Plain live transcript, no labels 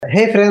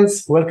Hey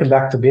friends, welcome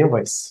back to Beam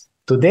Voice.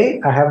 Today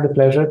I have the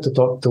pleasure to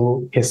talk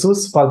to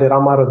Jesus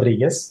Valderrama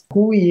Rodriguez,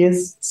 who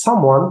is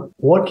someone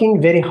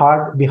working very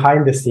hard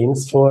behind the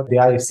scenes for the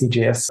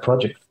IFC.js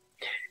project.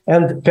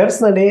 And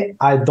personally,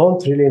 I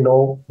don't really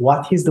know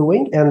what he's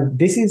doing, and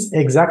this is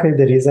exactly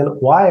the reason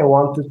why I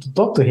wanted to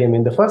talk to him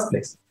in the first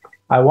place.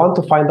 I want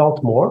to find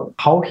out more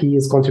how he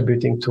is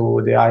contributing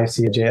to the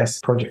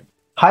IFC.js project.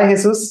 Hi,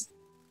 Jesus.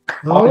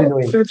 How are you Hello,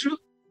 doing? Petro.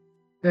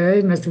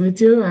 Hey, nice to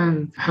meet you.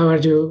 And how are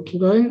you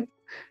going?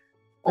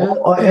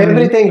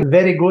 Everything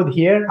very good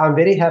here. I'm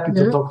very happy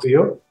to Yeah, talk to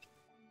you.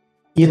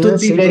 It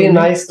would be same for very me.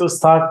 nice to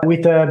start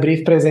with a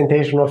brief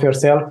presentation of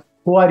yourself.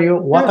 Who are you?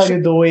 What Yeah, are sure.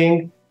 you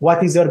doing?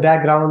 What is your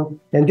background?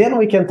 And then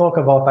we can talk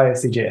about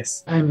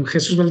IFC.js. I'm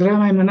Jesus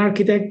Valderrama. I'm an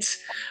architect,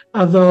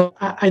 although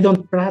I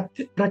don't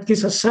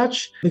practice as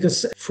such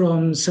because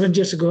from 7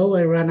 years ago,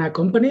 I ran a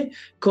company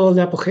called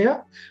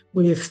Apogea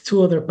with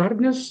two other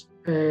partners,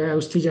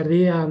 Agustí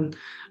Jardí and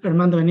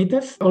Armando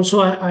Benitez.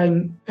 Also,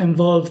 I'm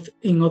involved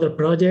in other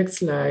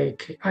projects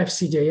like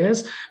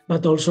IFC.js,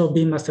 but also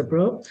Beam Master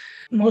Pro.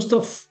 Most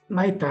of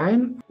my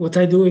time, what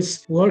I do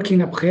is work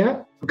in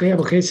Apogea. Okay,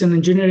 Apogea is an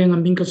engineering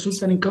and Beam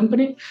consulting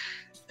company.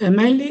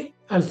 Mainly,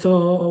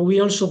 although we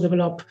also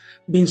develop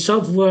Beam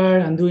software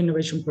and do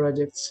innovation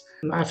projects.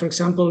 For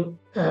example,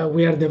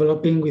 we are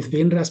developing with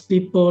BeamRAS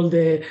people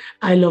the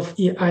I Love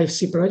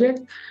IFC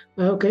project.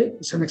 Okay,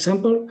 it's an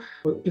example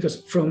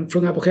because from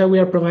Apogea we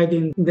are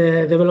providing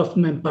the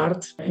development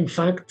part. In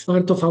fact,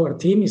 part of our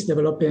team is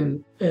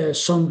developing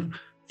some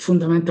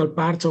fundamental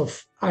parts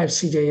of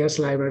IFC.js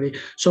library.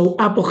 So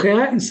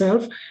Apogea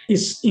itself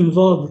is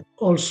involved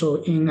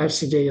also in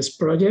IFC.js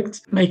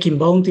projects, making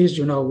bounties,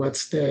 you know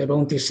what the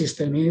bounty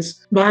system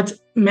is. But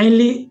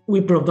mainly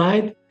we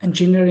provide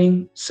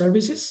engineering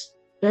services,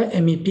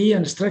 MEP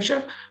and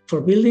structure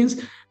for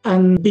buildings,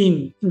 and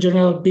Beam, in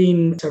general,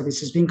 Beam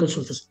services, Beam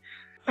consultancy.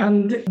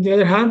 And on the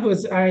other hand,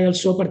 I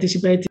also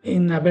participate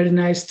in a very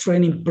nice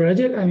training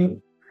project.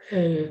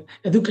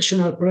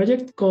 Educational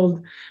project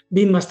called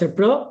Beam Master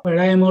Pro, where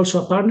I am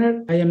also a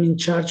partner. I am in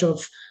charge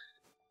of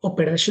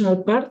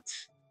operational part,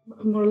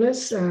 more or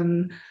less.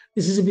 And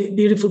this is a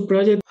beautiful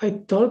project. I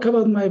talk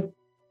about my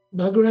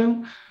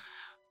background.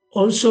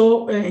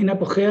 Also, in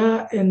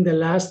Apogea, in the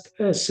last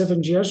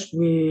 7 years,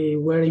 we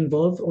were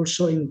involved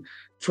also in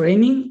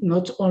training,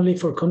 not only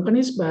for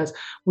companies, but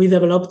we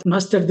developed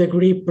master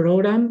degree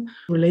program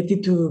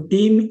related to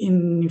Beam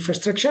in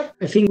infrastructure.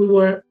 I think we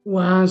were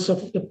one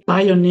of the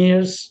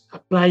pioneers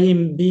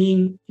applying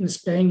Beam in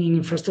Spain in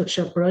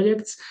infrastructure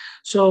projects.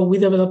 So we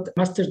developed a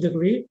master's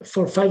degree.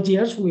 For 5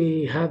 years,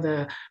 we had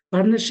a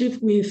partnership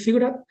with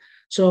Figurat.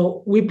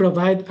 So we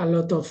provide a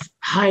lot of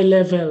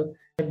high-level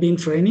Beam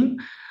training.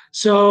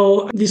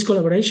 So this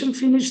collaboration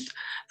finished,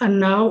 and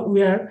now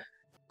we are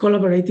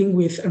collaborating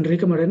with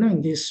Enrique Moreno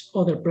in this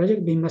other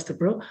project, Beam Master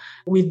Pro,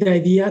 with the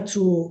idea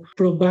to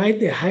provide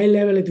the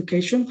high-level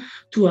education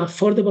to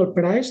affordable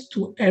price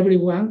to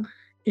everyone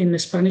in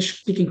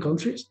Spanish-speaking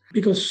countries,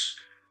 because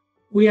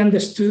we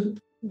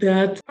understood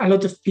that a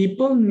lot of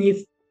people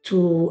need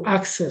to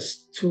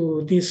access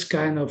to this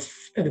kind of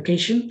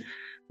education,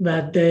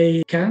 but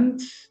they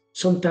can't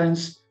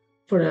sometimes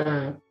for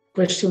a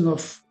question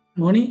of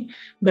money.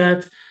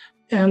 But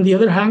on the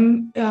other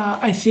hand,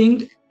 I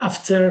think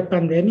after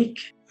pandemic,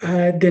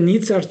 the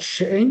needs are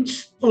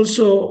changed.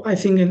 Also, I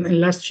think in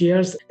last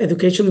years,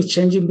 education is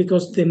changing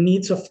because the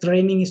needs of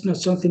training is not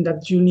something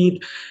that you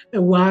need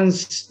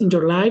once in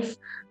your life,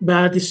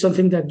 but it's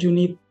something that you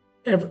need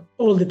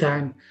all the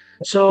time.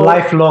 So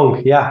Lifelong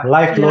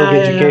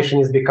education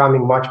yeah. is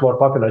becoming much more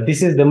popular.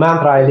 This is the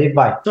mantra I live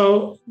by.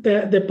 So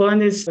the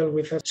point is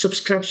with a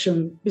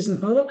subscription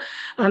business model,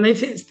 and I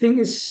think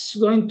it's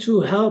going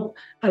to help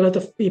a lot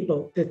of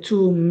people. The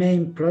two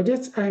main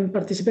projects I'm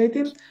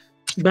participating,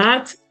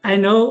 but I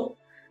know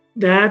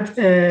that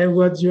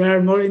what you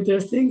are more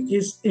interested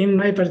is in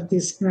my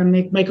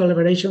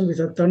collaboration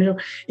with Antonio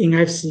in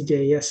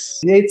IFC.js.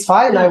 It's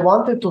fine. I Yeah.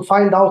 wanted to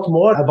find out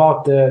more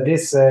about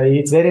this.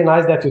 It's very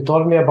nice that you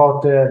told me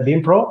about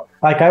Beam Pro.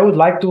 Like, I would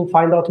like to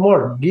find out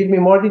more. Give me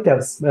more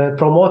details.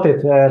 Promote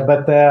it.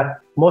 But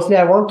mostly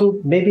I want to,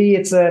 maybe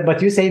it's,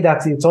 but you say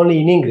that it's only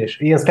in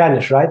English, in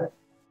Spanish, right?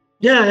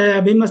 Yeah,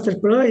 Beam Master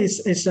Pro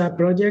is a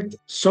project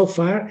so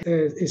far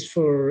is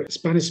for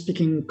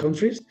Spanish-speaking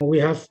countries. We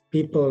have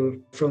people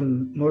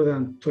from more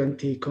than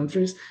 20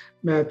 countries,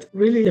 but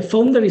really the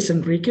founder is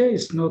Enrique.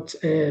 It's not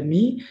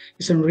me.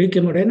 It's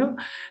Enrique Moreno.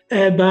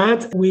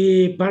 But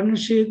we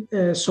partnership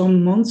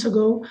some months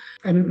ago,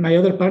 and my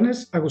other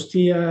partners,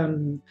 Agustí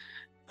and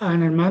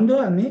Armando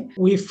and me,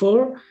 we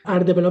four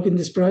are developing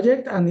this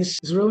project, and it's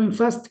growing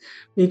fast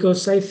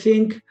because I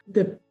think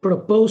the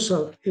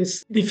proposal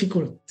is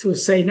difficult to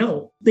say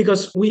no,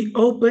 because we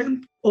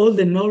open all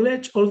the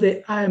knowledge, all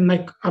the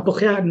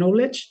Apogea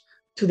knowledge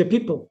to the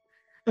people.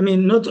 I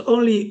mean, not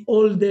only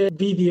all the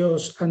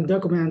videos and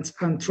documents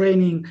and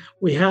training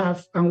we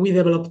have and we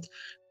developed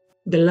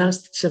the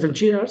last 7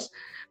 years,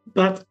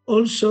 but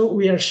also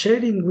we are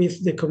sharing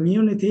with the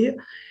community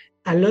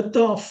a lot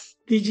of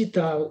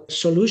digital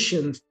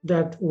solutions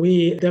that we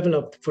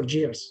developed for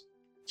years.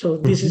 So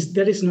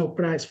there is no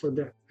price for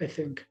that, I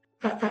think.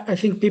 I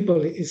think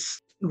people is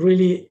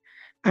really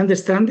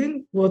understanding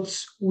what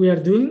we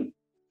are doing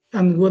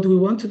and what we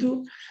want to do.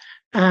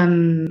 And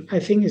I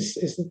think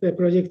the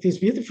project is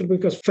beautiful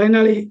because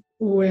finally,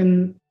 when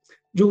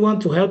you want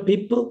to help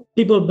people,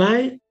 people buy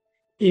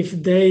if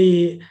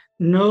they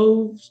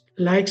know,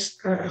 likes,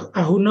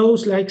 who knows,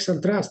 likes, and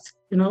trust,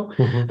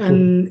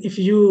 And if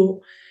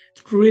you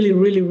really,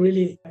 really,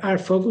 really are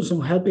focused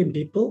on helping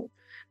people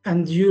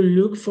and you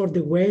look for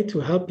the way to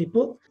help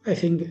people, I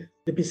think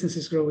the business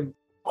is growing.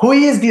 Who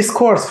is this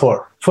course for?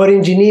 For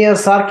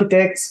engineers,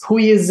 architects? Who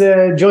is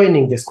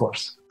joining this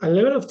course? A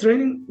level of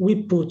training, we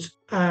put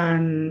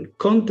an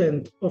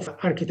content of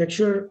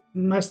architecture,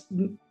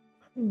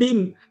 BIM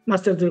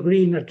master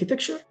degree in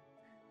architecture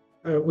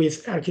with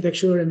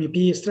architecture MEP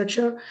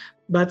structure,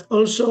 but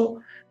also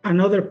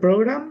another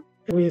program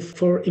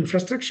for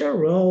infrastructure,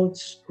 roads,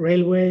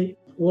 railway,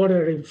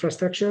 water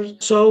infrastructure.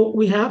 So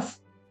we have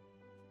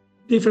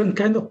different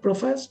kind of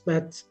profiles,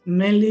 but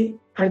mainly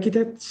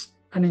architects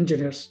and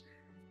engineers.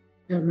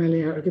 Yeah,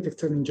 mainly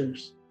architects and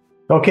engineers.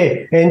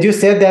 Okay, and you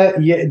said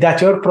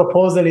that your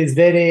proposal is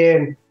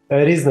very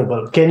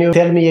reasonable. Can you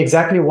tell me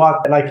exactly what,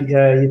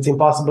 it's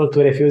impossible to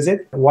refuse it?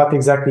 What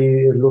exactly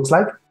it looks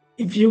like?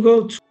 If you go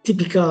to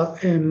typical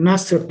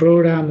master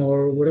program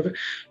or whatever,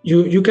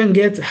 you can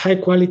get high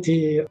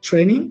quality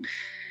training,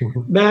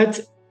 but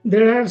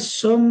there are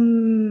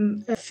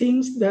some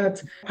things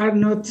that are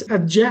not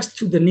adjust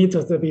to the needs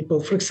of the people.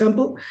 For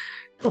example,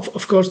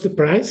 of course, the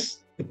price.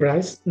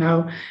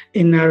 Now,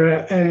 in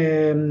our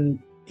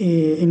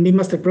in BIM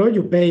Master Pro,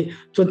 you pay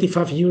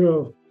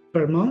 €25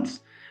 per month,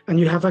 and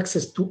you have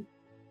access to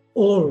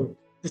all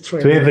the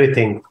training. To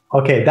everything.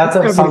 Okay, that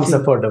sounds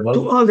affordable.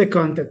 To all the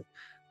content.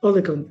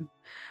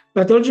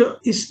 But also,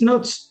 it's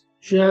not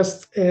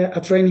just a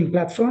training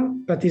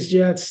platform, but it's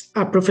just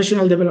a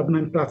professional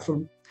development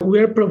platform. We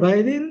are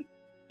providing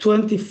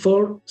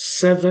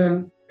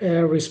 24/7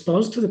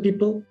 response to the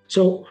people.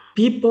 So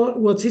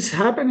what is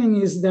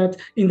happening is that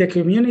in the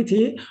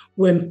community,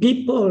 when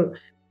people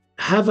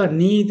have a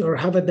need or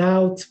have a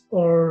doubt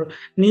or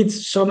need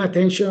some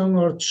attention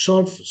or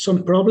solve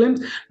some problems,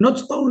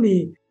 not only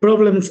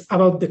problems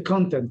about the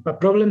content, but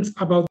problems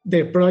about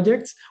their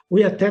projects,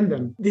 we attend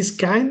them. This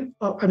kind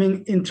of,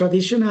 in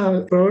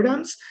traditional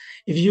programs,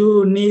 if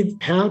you need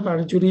help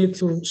or you need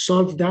to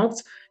solve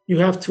doubts, you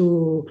have to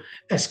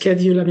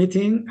schedule a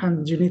meeting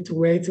and you need to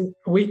wait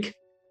a week,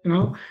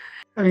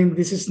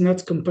 This is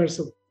not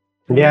comparable.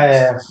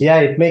 Yeah,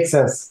 it makes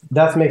sense.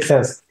 That makes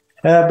sense.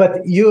 But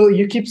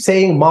you keep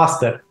saying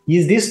master.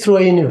 Is this through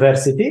a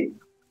university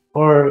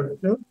or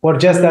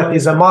just that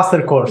is a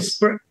master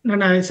course?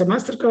 It's a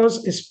master course.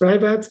 It's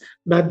private,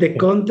 but the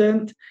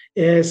content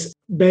is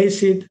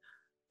based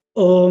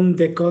on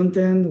the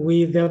content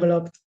we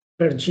developed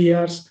per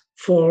years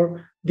for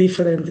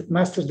different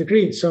master's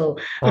degrees. So,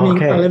 a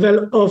level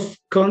of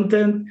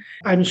content,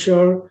 I'm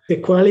sure the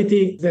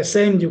quality, the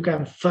same you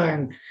can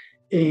find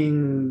in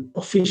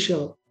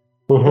official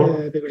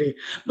degree.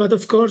 But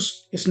of course,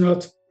 it's not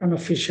an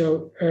official,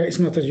 it's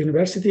not a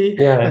university,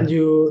 and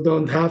you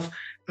don't have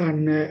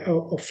an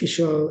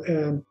official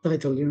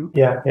title,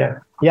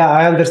 Yeah,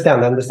 I understand.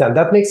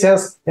 That makes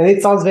sense. And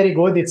it sounds very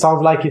good. It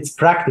sounds like it's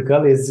practical.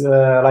 It's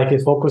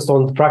it's focused on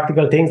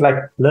practical things, like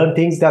learn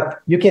things that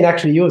you can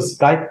actually use,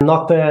 right?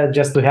 Not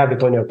just to have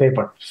it on your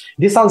paper.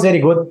 This sounds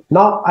very good.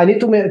 Now, I need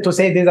to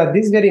say this, that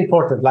this is very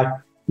important. Like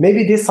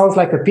maybe this sounds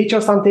like a pitch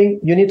or something.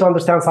 You need to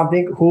understand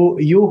something.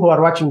 Who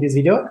are watching this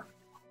video,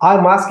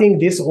 I'm asking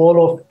this all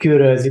of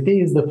curiosity.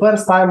 It's the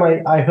first time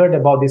I heard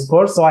about this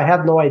course, so I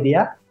had no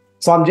idea.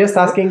 So I'm just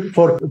asking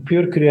for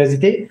pure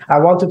curiosity. I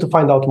wanted to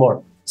find out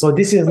more. So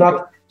this is not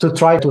to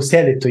try to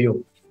sell it to you.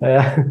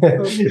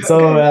 So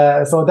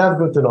that's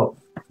good to know.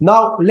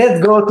 Now let's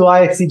go to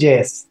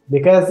IFC.js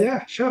because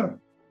sure.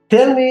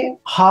 Tell me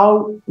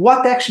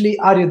what actually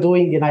are you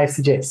doing in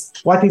IFC.js?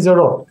 What is your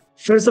role?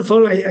 First of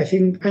all, I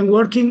think I'm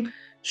working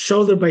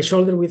shoulder by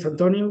shoulder with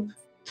Antonio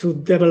to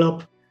develop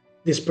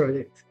this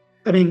project.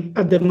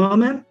 At the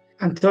moment,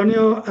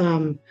 Antonio,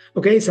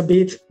 it's a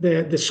bit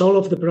the soul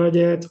of the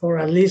project, or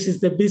at least it's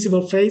the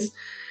visible face.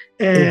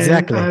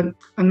 Exactly.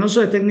 And also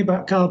a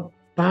technical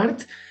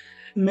part.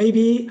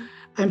 Maybe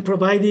I'm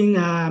providing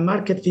a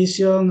market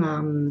vision,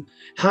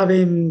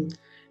 having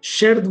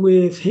shared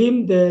with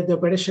him the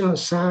operational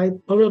side,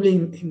 probably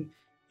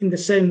in the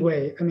same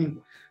way.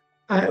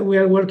 We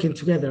are working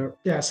together,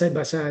 side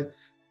by side,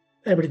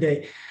 every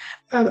day.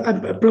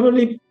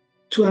 Probably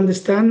to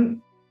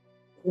understand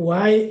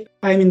why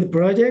I'm in the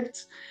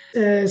project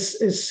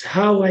is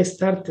how I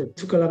started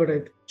to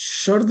collaborate.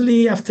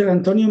 Shortly after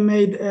Antonio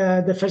made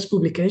the first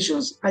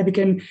publications, I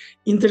became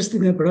interested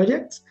in the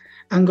project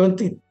and got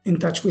in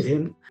touch with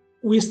him.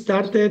 We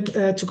started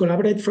to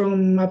collaborate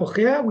from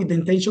Apogea with the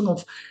intention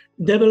of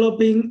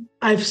developing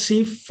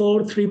IFC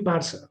for 3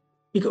 parser.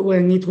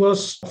 When it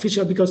was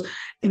official, because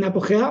in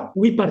Apogea,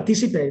 we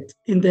participate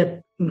in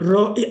the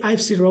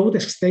IFC road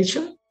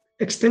station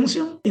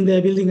extension in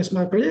the Building a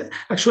Smart project.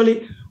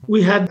 Actually,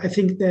 we had, I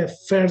think, the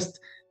first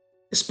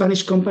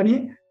Spanish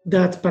company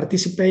that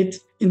participate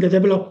in the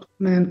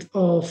development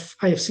of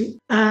IFC.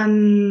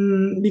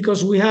 And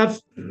because we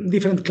have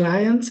different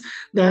clients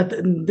that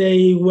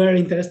they were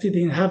interested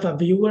in have a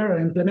viewer,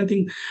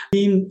 implementing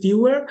BIM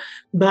viewer,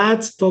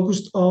 but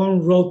focused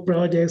on road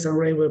projects and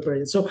railway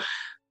projects. So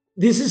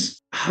this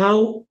is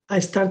how I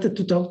started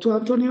to talk to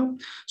Antonio.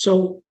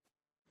 So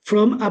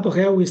from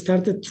Apogea, we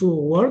started to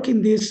work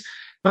in this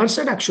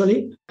parser.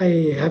 Actually,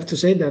 I have to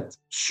say that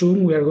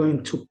soon we are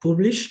going to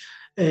publish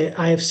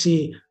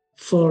IFC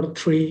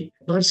 4.3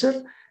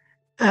 parser.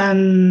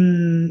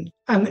 And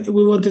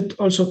we wanted to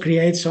also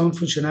create some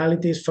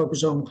functionalities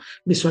focused on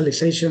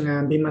visualization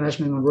and BIM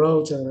management on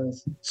roads and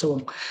so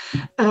on.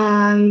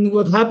 And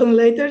what happened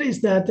later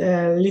is that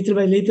little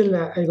by little,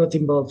 I got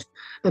involved.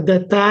 At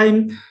that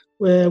time,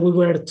 we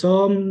were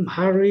Tom,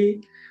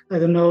 Harry, I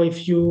don't know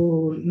if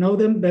you know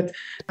them, but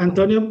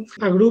Antonio,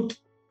 a group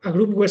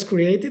was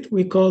created.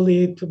 We called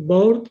it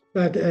board,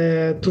 but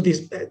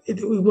it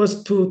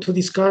was to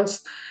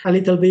discuss a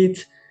little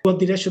bit what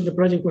direction the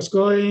project was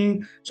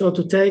going, so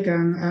to take.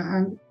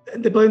 And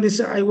the point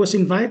is, I was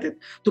invited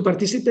to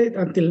participate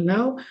until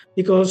now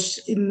because,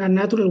 in a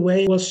natural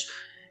way, I was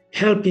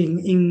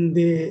helping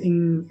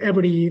in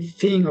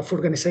everything of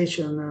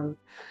organization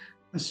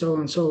and so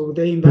on. So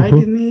they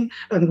invited me,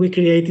 and we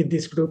created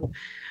this group.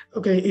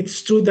 Okay,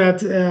 it's true that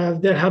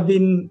there have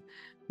been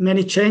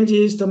many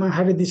changes. Tom and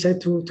Harry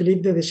decided to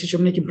leave the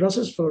decision-making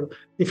process for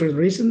different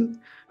reasons,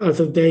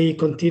 although they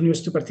continue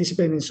to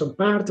participate in some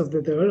part of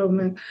the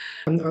development.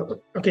 And,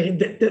 okay,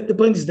 the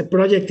point is the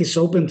project is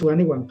open to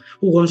anyone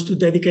who wants to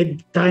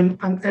dedicate time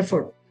and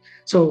effort.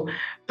 So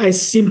I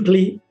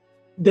simply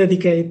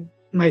dedicate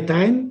my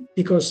time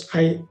because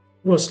I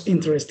was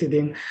interested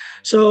in.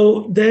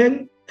 So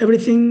then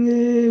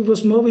everything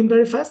was moving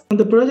very fast on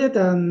the project,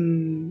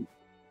 and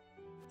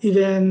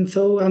even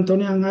though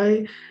Antonio and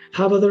I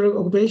have other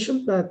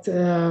occupations, but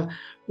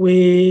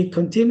we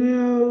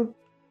continue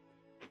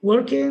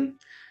working,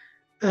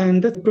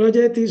 and that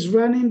project is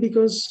running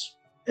because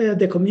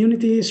the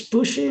community is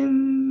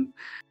pushing.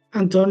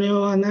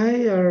 Antonio and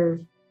I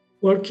are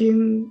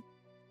working.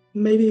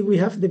 Maybe we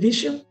have the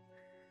vision,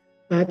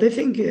 but I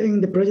think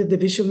in the project the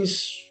vision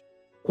is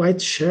quite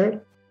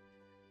shared,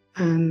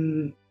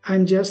 and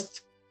I'm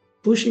just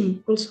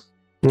pushing also.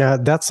 Yeah,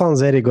 that sounds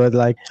very good.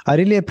 Like, I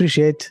really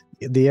appreciate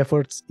the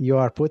efforts you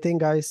are putting,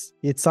 guys.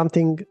 It's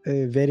something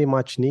very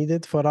much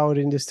needed for our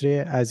industry,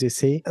 as you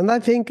say. And I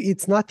think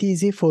it's not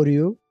easy for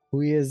you,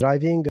 who is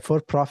driving a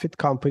for-profit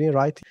company,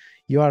 right?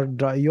 You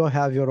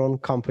have your own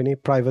company,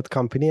 private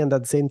company, and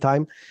at the same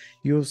time,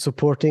 you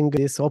supporting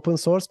this open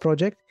source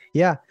project.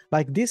 Yeah,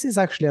 like this is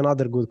actually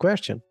another good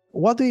question.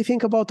 What do you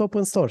think about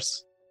open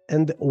source?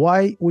 And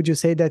why would you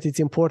say that it's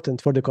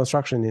important for the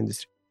construction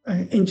industry?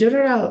 In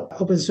general,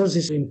 open source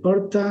is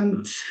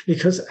important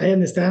because I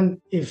understand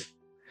if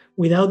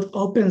without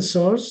open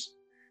source,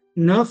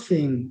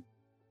 nothing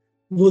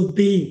would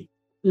be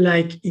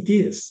like it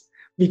is.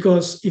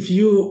 Because if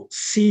you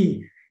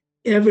see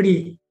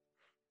every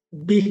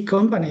big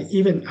company,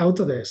 even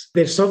Autodesk,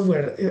 their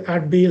software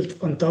are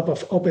built on top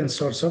of open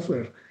source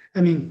software.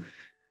 I mean,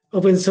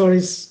 open source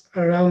is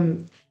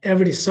around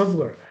every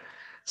software.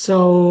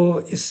 So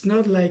it's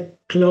not like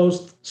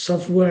closed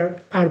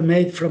software are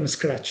made from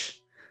scratch.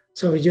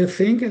 So if you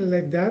think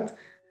like that,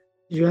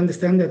 you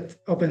understand that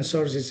open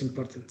source is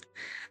important.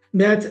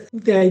 But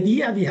the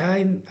idea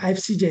behind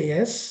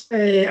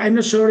IFC.js, I'm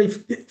not sure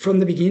if from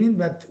the beginning,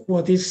 but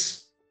what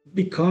is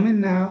becoming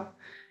now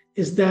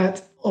is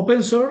that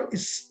open source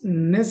is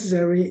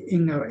necessary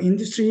in our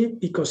industry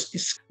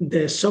because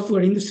the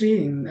software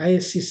industry in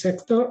ISC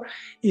sector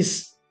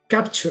is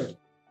captured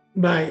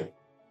by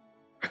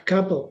a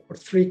couple or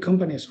three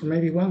companies, or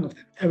maybe one of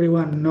them.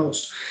 Everyone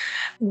knows.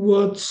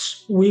 What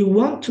we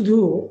want to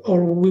do,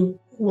 or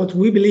what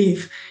we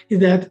believe, is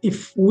that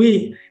if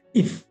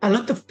a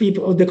lot of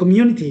people or the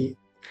community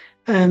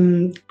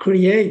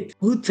create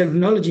good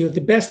technology or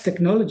the best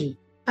technology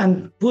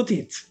and put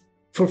it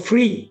for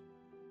free,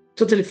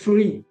 totally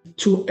free,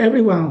 to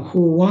everyone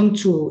who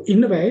wants to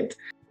innovate,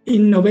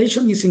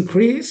 innovation is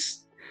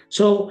increased,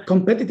 so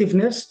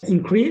competitiveness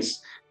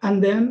increase,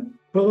 and then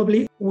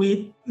probably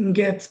we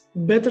get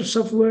better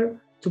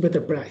software to better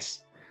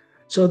price.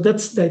 So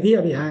that's the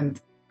idea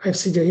behind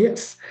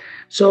IFC.js.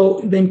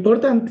 So the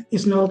important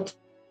is not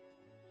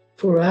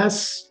for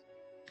us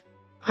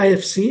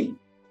IFC.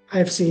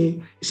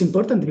 IFC is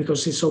important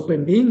because it's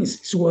open BIM,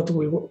 it's what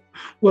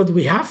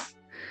we have.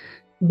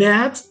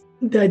 But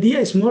the idea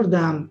is more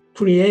than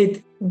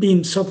create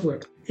BIM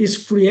software. It's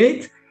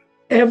create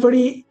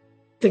every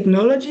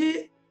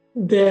technology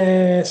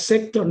the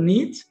sector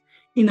needs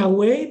in a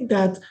way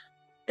that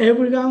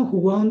everyone who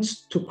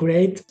wants to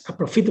create a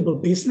profitable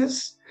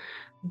business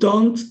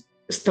don't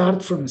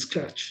start from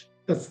scratch.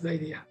 That's the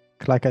idea.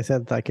 Like I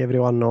said, like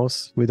everyone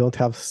knows, we don't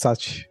have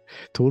such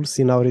tools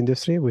in our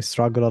industry. We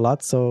struggle a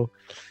lot. So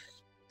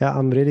yeah,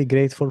 I'm really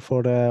grateful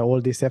for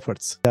all these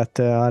efforts that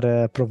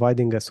are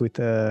providing us with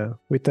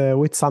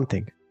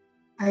something.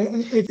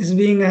 It's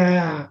been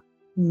a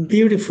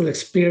beautiful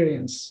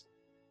experience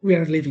we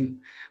are living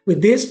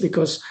with this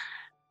because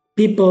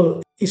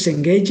people is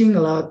engaging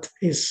a lot,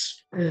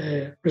 is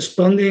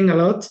responding a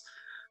lot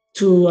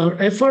to our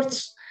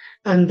efforts,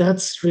 and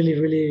that's really,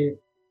 really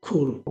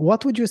cool.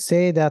 What would you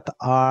say that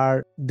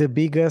are the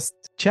biggest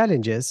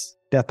challenges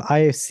that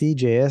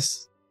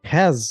IFC.js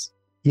has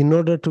in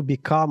order to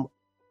become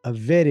a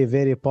very,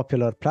 very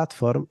popular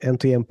platform and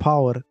to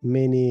empower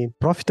many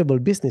profitable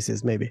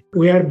businesses, maybe?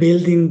 We are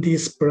building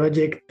this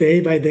project day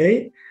by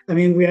day. I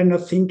mean, we are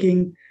not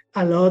thinking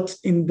a lot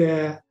in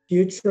the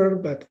future,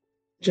 but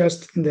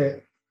just in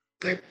the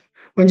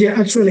one year,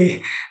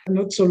 actually,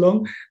 not so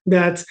long,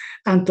 that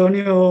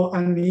Antonio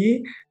and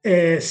me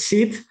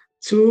sit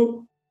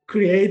to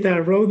create a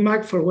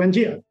roadmap for 1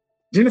 year,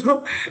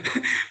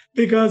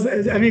 because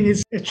I mean,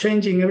 it's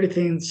changing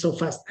everything so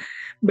fast.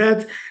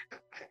 But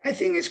I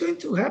think it's going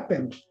to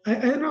happen. I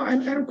don't know,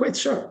 I'm quite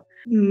sure,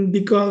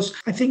 because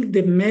I think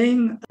the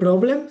main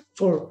problem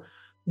for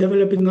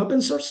developing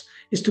open source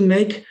is to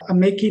make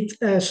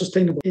it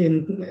sustainable,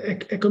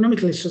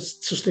 economically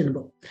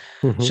sustainable.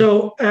 Mm-hmm.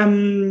 So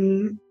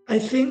I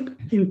think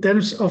in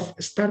terms of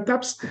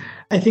startups,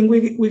 I think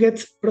we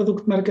get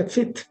product market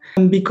fit,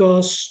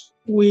 because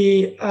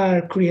we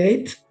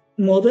create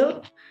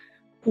model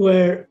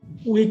where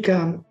we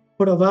can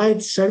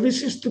provide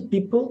services to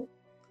people.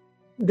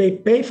 They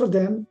pay for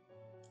them.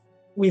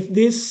 With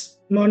this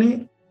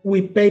money,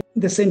 we pay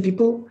the same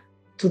people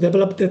to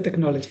develop the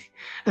technology.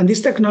 And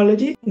this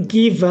technology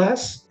gives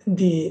us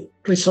the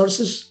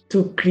resources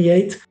to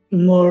create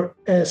more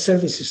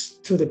services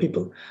to the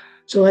people.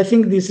 So I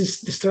think this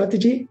is the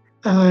strategy,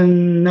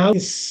 and now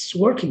it's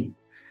working.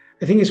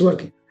 I think it's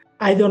working.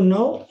 I don't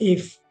know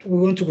if we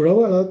want to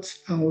grow a lot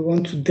and we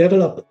want to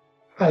develop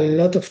a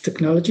lot of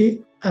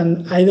technology,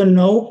 and I don't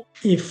know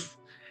if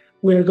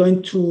we're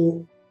going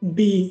to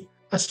be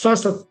as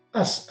fast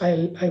as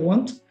I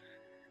want,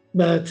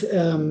 but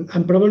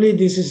and probably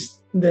this is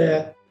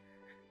the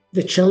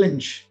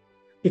challenge,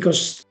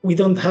 because we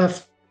don't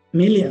have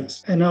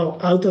millions,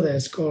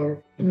 Autodesk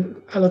or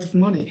a lot of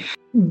money,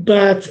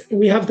 but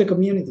we have the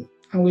community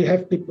and we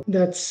have people.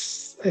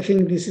 I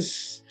think this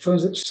is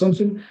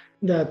something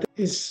that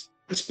is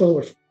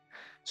powerful.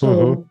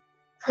 So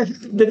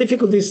the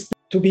difficulty is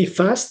to be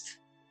fast,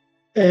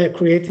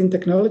 creating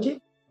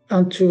technology,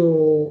 and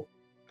to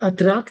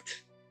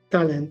attract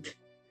talent.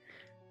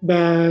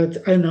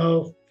 But I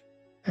know,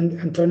 and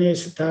Antonio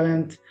is a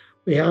talent.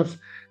 We have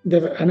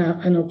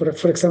I know,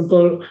 for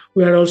example,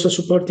 we are also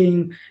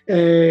supporting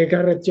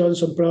Garrett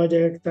Johnson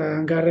project,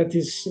 and Garrett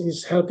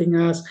is helping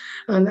us.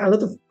 And a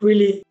lot of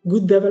really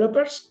good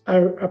developers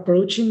are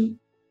approaching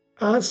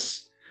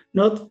us,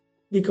 not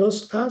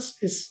because us,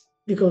 it's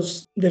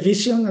because the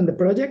vision and the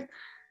project,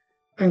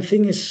 and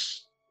thing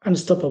is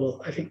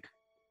unstoppable, I think.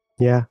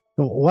 Yeah.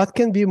 What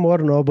can be more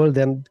noble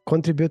than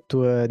contribute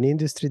to an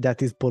industry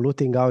that is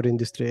polluting our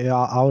industry,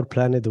 our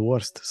planet the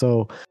worst?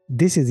 So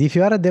if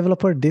you are a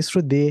developer, this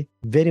should be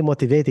very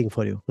motivating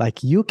for you.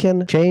 Like, you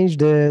can change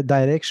the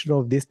direction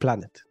of this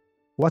planet.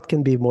 What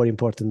can be more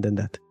important than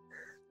that?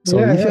 So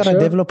if you're a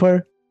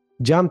developer,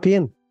 jump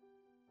in,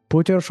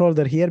 put your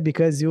shoulder here,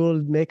 because you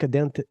will make a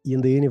dent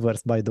in the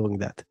universe by doing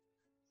that.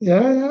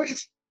 Yeah,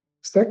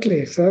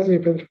 exactly.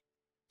 Pedro.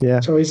 Yeah.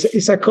 So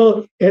it's a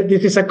call.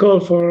 This is a call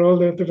for all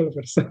the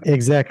developers.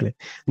 Exactly.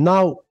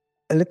 Now,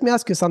 let me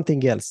ask you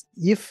something else.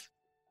 If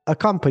a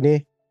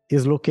company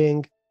is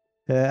looking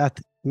at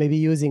maybe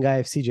using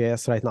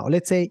IFC.js right now,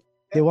 let's say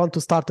they want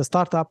to start a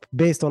startup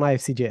based on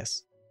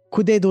IFC.js,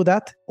 could they do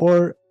that?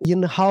 Or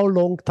in how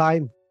long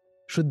time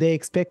should they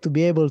expect to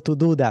be able to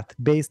do that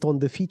based on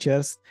the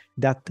features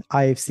that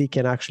IFC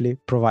can actually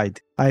provide?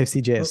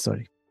 IFC.js,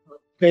 sorry.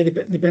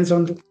 It depends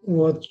on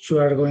what you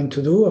are going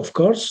to do, of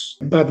course.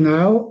 But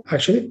now,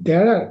 actually,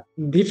 there are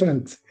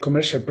different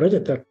commercial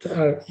projects that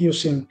are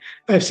using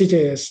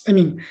IFC.js. I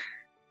mean,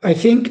 I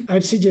think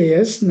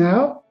IFC.js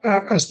now,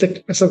 as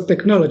a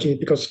technology,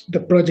 because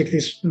the project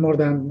is more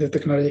than the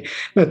technology,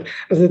 but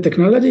as the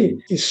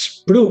technology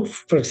is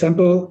proof. For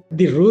example,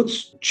 the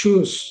roots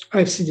choose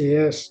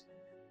IFC.js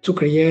to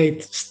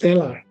create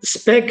Stellar.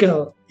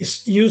 Speckle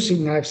is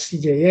using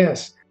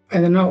IFC.js. I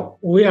don't know,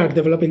 we are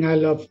developing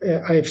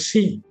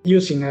IFC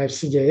using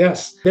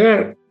IFC.js. There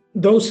are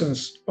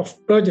dozens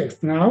of projects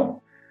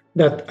now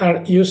that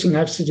are using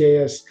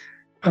IFC.js.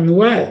 And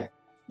why?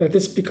 That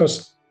is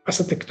because as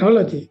a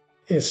technology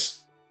is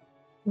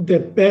the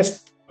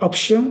best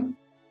option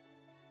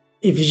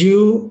if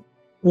you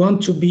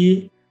want to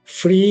be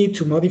free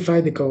to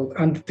modify the code.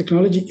 And the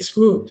technology is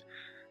good.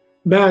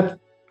 But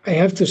I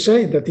have to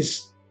say that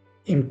it's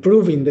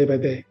improving day by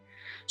day.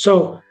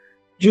 So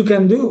you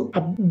can do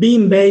a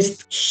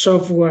Beam-based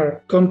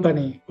software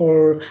company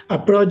or a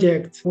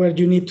project where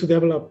you need to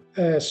develop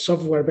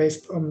software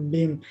based on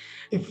Beam.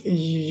 If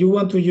you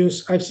want to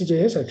use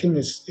IFC.js, I think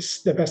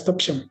it's the best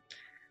option.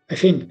 I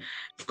think,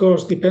 of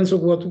course, depends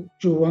on what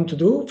you want to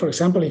do. For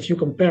example, if you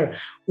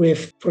compare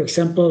with, for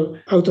example,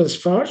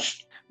 Autodesk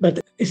Forge,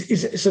 but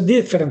it's a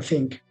different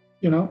thing.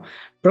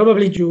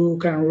 Probably you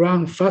can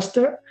run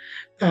faster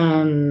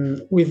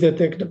with the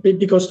technology,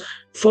 because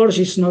Forge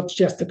is not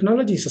just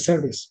technology, it's a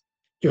service.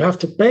 You have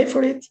to pay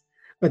for it,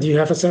 but you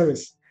have a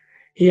service.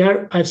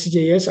 Here,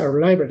 IFC.js are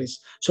libraries.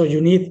 So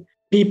you need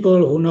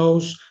people who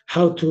knows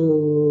how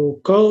to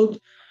code,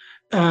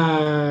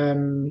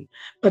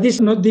 but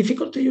it's not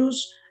difficult to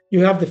use.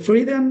 You have the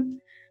freedom.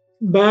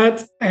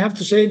 But I have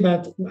to say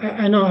that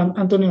I know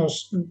Antonio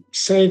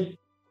said,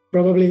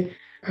 probably,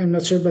 I'm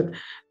not sure, but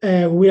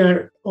we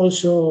are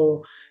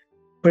also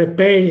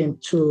preparing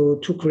to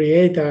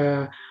create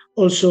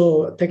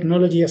also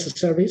technology as a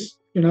service,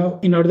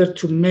 in order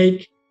to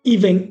make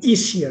even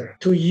easier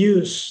to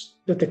use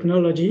the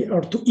technology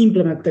or to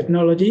implement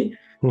technology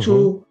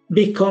to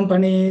big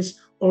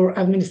companies or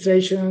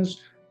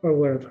administrations or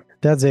wherever.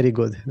 That's very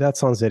good. That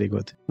sounds very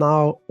good.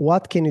 Now,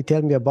 what can you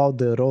tell me about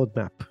the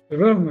roadmap? The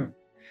roadmap.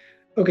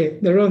 Okay,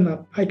 the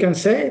roadmap. I can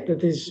say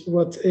that is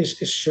what is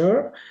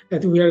sure,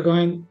 that we are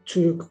going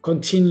to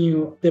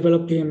continue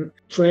developing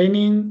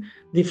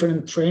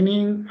different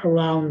training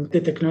around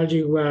the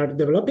technology we are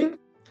developing.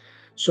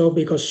 So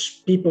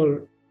because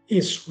people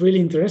is really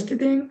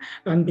interested in,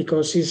 and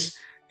because it's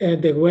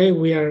the way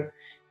we are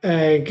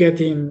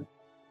getting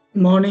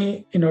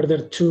money in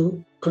order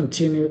to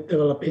continue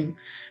developing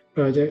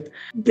project.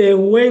 The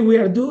way we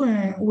are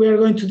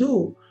going to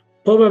do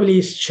probably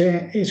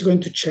is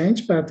going to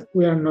change, but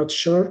we are not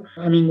sure.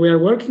 We are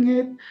working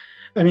it.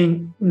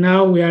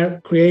 Now we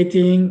are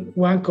creating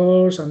one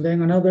course and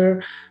then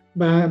another,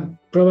 but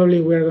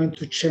probably we are going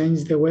to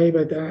change the way,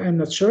 but I'm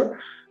not sure,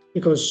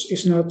 because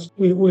it's not,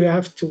 we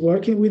have to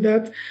work with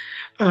that.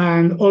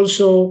 And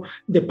also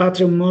the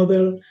Patreon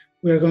model,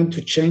 we are going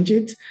to change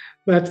it,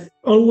 but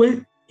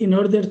always in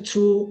order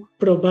to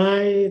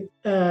provide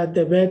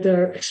the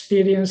better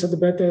experience and the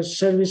better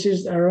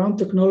services around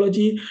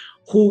technology,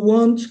 who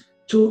want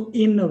to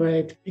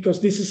innovate,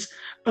 because this is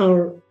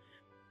our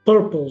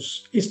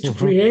purpose, is to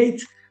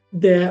create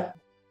the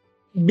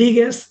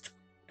biggest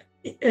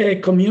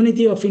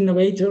community of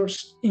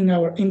innovators in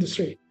our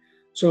industry.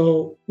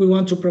 So we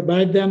want to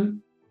provide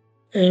them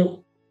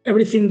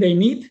everything they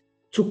need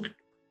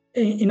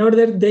in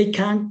order they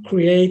can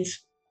create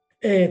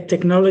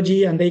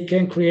technology, and they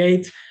can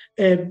create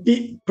a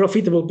big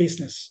profitable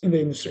business in the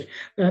industry.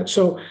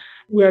 So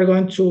we are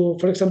going to,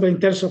 for example, in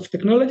terms of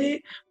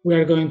technology, we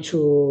are going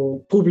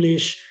to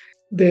publish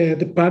the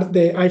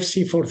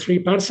IFC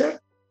 4.3 parser.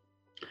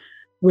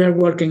 We are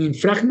working in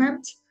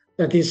Fragment,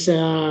 that is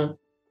a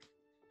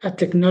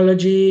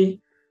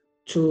technology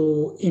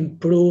to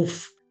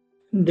improve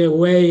the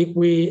way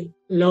we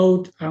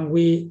load and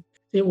we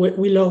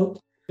load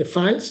the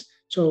files.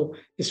 So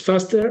it's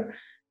faster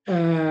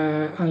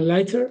and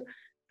lighter.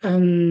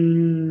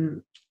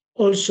 And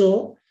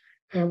also,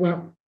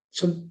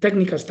 some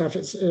technical stuff.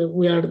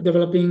 We are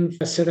developing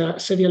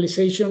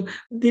serialization.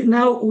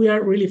 Now we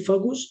are really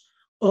focused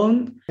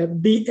on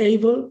be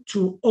able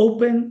to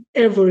open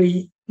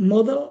every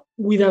model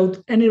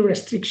without any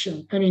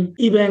restriction.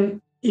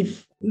 Even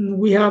if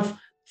we have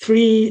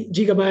 3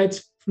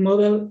 gigabytes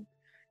model,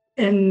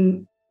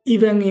 and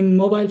even in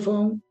mobile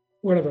phone,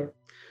 whatever.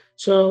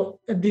 So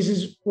this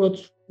is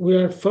what we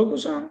are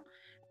focused on,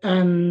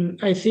 and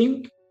I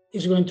think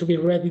it's going to be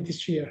ready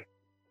this year.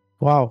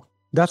 Wow,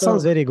 that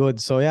sounds very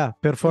good. So yeah,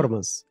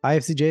 performance.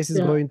 IFC.js is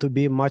going to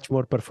be much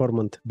more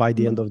performant by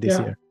the end of this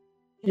year.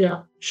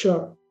 Yeah,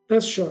 sure.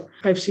 That's sure.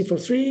 IFC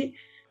 4.3,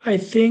 I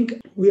think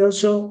we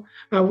also,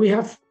 we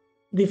have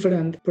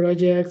different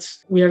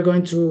projects. We are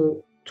going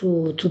to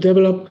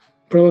develop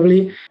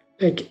probably,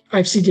 like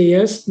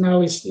IFC.js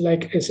now is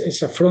like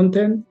it's a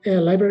front-end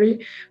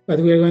library, but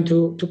we are going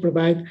to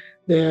provide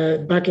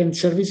the back-end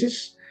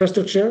services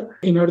infrastructure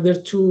in order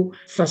to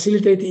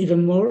facilitate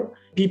even more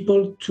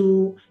people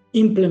to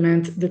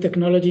implement the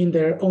technology in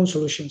their own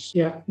solutions.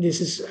 Yeah,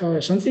 this is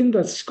something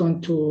that's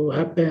going to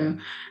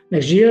happen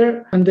next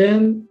year, and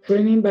then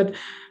training. But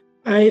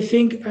I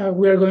think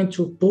we are going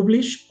to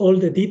publish all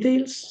the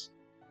details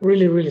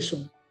really, really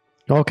soon.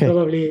 Okay.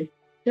 Probably,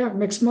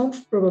 next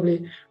month,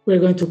 probably we're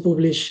going to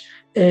publish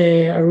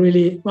a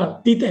really,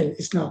 detail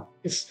is now.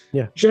 It's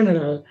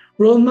general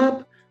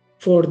roadmap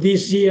for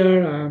this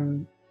year,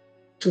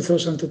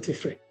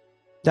 2023.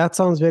 That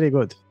sounds very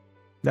good.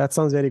 That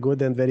sounds very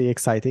good and very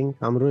exciting.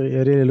 I'm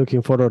really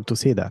looking forward to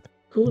see that.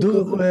 Cool.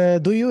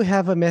 Do you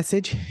have a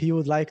message you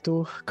would like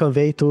to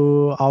convey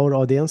to our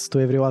audience, to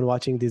everyone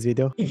watching this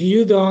video? If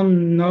you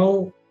don't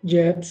know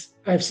yet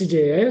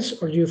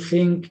IFC.js, or you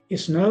think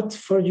it's not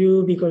for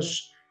you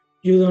because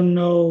you don't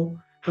know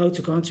how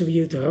to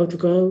contribute or how to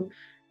go,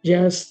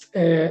 just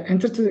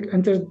enter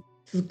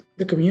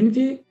the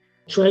community,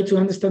 try to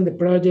understand the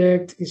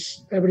project,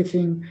 is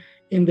everything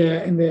in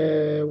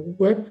the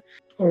web,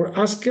 or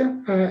ask,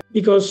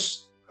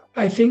 because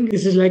I think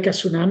this is like a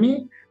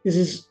tsunami. This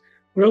is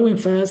growing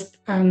fast,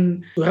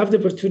 and to have the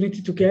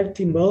opportunity to get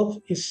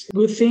involved is a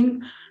good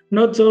thing,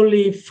 not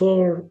only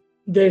for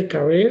their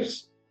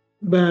careers,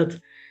 but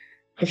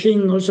I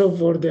think also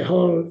for the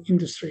whole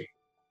industry.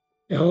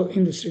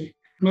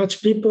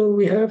 Much people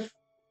we have,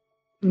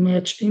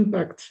 much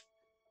impact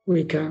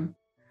we can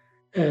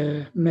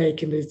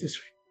make in this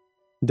industry.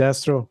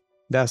 That's true.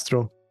 That's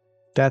true.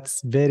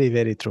 That's very,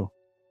 very true.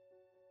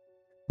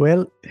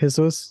 Well,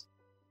 Jesus,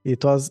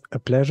 it was a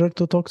pleasure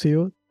to talk to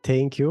you.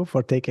 Thank you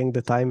for taking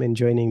the time and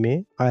joining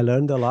me. I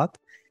learned a lot,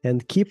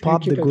 and keep Thank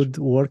up you, the Pedro. good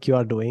work you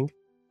are doing,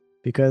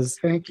 because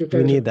Thank you, we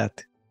Pedro. need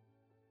that.